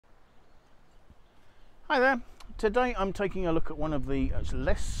Hi there. Today I'm taking a look at one of the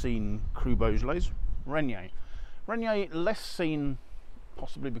less seen Cru Beaujolais, Regnie. Regnie less seen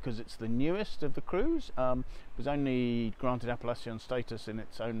possibly because it's the newest of the Crus. It was only granted appellation status in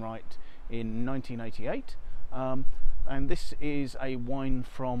its own right in 1988. And this is a wine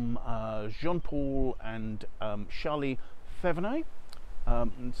from Jean-Paul and Charly Thevenet.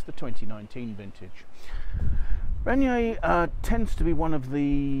 It's the 2019 vintage. Regnie tends to be one of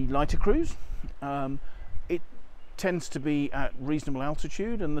the lighter Crus. It tends to be at reasonable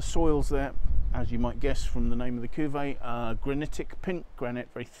altitude, and the soils there, as you might guess from the name of the cuvee, are granitic pink granite,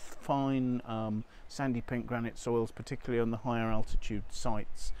 very fine sandy pink granite soils, particularly on the higher altitude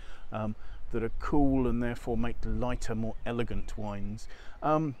sites that are cool and therefore make lighter, more elegant wines.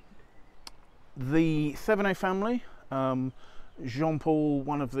 The Thevenet family, Jean-Paul,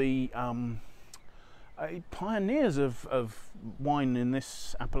 one of the pioneers of wine in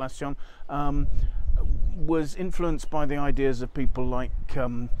this appellation, was influenced by the ideas of people like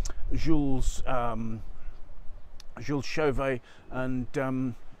Jules Chauvet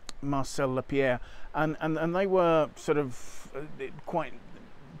and Marcel Lapierre, and they were sort of quite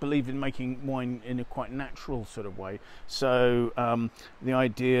believed in making wine in a quite natural sort of way. So the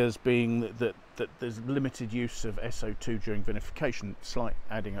ideas being that there's limited use of SO2 during vinification, slight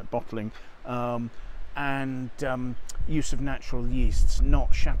adding at bottling, and use of natural yeasts,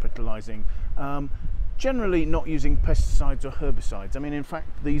 not chaptalizing, generally not using pesticides or herbicides. I mean, in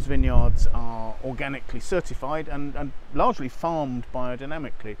fact, these vineyards are organically certified and largely farmed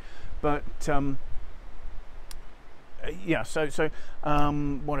biodynamically, but yeah, so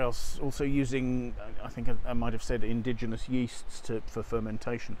what else? Also using, I think I might have said, indigenous yeasts for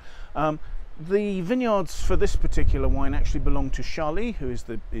fermentation. The vineyards for this particular wine actually belong to Charly, who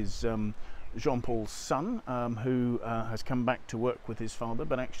is Jean-Paul's son, who has come back to work with his father,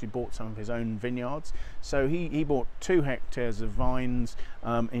 but actually bought some of his own vineyards. So he bought 2 hectares of vines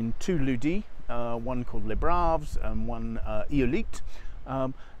in 2 lieu-dits, one called Les Braves and one Oeillat,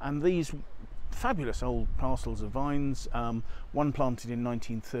 and these fabulous old parcels of vines, one planted in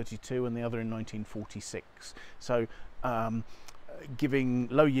 1932 and the other in 1946. So giving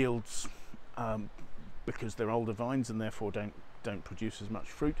low yields because they're older vines and therefore don't produce as much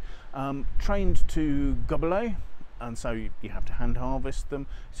fruit. Trained to gobelets, and so you have to hand harvest them.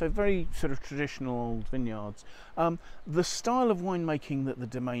 So very sort of traditional old vineyards. The style of winemaking that the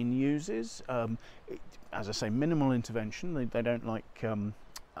domain uses, as I say, minimal intervention. They don't like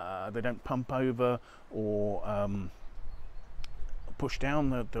they don't pump over or push down.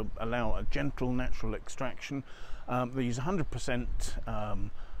 They allow a gentle natural extraction. They use 100%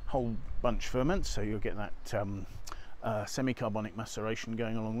 whole bunch ferments, so you'll get that semi-carbonic maceration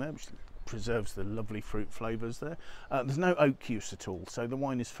going along there, which preserves the lovely fruit flavours there. There's no oak use at all, so the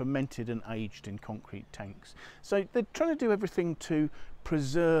wine is fermented and aged in concrete tanks. So they're trying to do everything to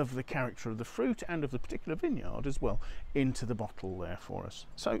preserve the character of the fruit and of the particular vineyard as well into the bottle there for us.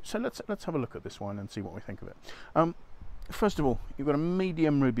 So let's have a look at this wine and see what we think of it. First of all, you've got a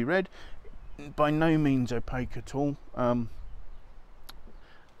medium ruby red, by no means opaque at all.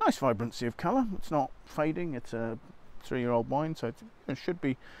 Nice vibrancy of colour. It's not fading. It's a 3-year-old wine, so it should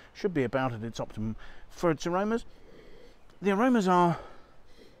be about at its optimum. For its aromas, the aromas are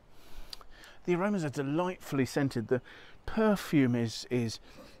delightfully scented. The perfume is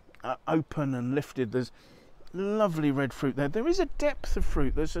open and lifted. There's lovely red fruit there. There is a depth of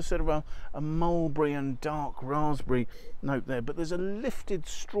fruit. There's a sort of a mulberry and dark raspberry note there, but there's a lifted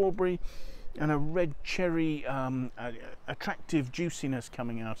strawberry and a red cherry, attractive juiciness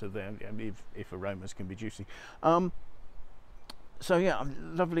coming out of there, if aromas can be juicy. So yeah,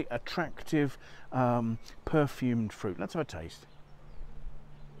 lovely, attractive, perfumed fruit. Let's have a taste.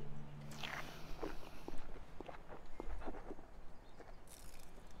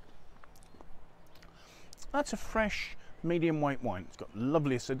 That's a fresh, medium weight wine. It's got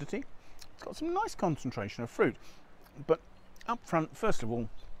lovely acidity. It's got some nice concentration of fruit. But up front, first of all,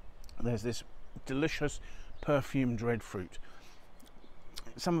 there's this delicious perfumed red fruit.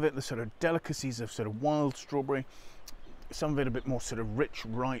 Some of it the sort of delicacies of sort of wild strawberry, some of it a bit more sort of rich,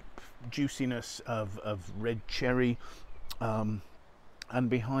 ripe juiciness of red cherry, and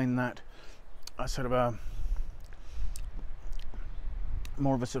behind that a sort of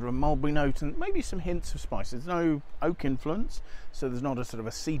more of a sort of a mulberry note and maybe some hints of spice. There's no oak influence, so there's not a sort of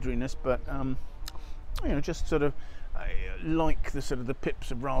a cedriness, but you know, just sort of like the sort of the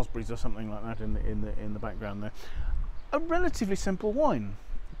pips of raspberries or something like that in the background there. A relatively simple wine,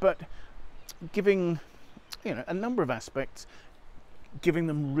 but giving, you know, a number of aspects giving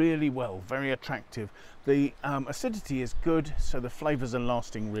them really well, very attractive. The acidity is good, so the flavours are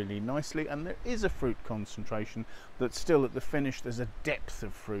lasting really nicely, and there is a fruit concentration that's still at the finish. There's a depth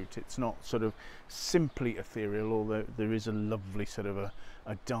of fruit. It's not sort of simply ethereal, although there is a lovely sort of a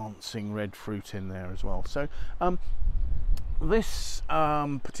dancing red fruit in there as well. So this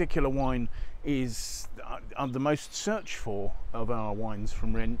particular wine is the most searched for of our wines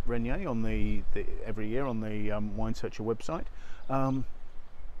from Regnie on the every year on the Wine-Searcher website,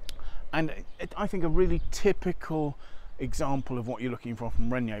 and I think a really typical example of what you're looking for from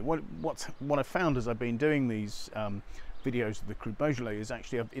Regnie. What I found as I've been doing these videos of the Cru Beaujolais is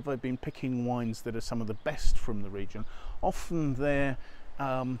actually, if I've been picking wines that are some of the best from the region, often they're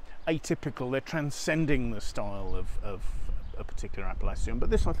atypical, they're transcending the style of a particular appellation,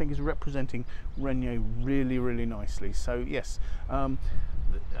 but this I think is representing Regnie really, really nicely. So yes,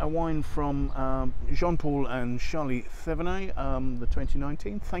 a wine from Jean-Paul and Charly Thevenet, the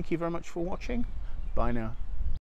 2019. Thank you very much for watching. Bye now.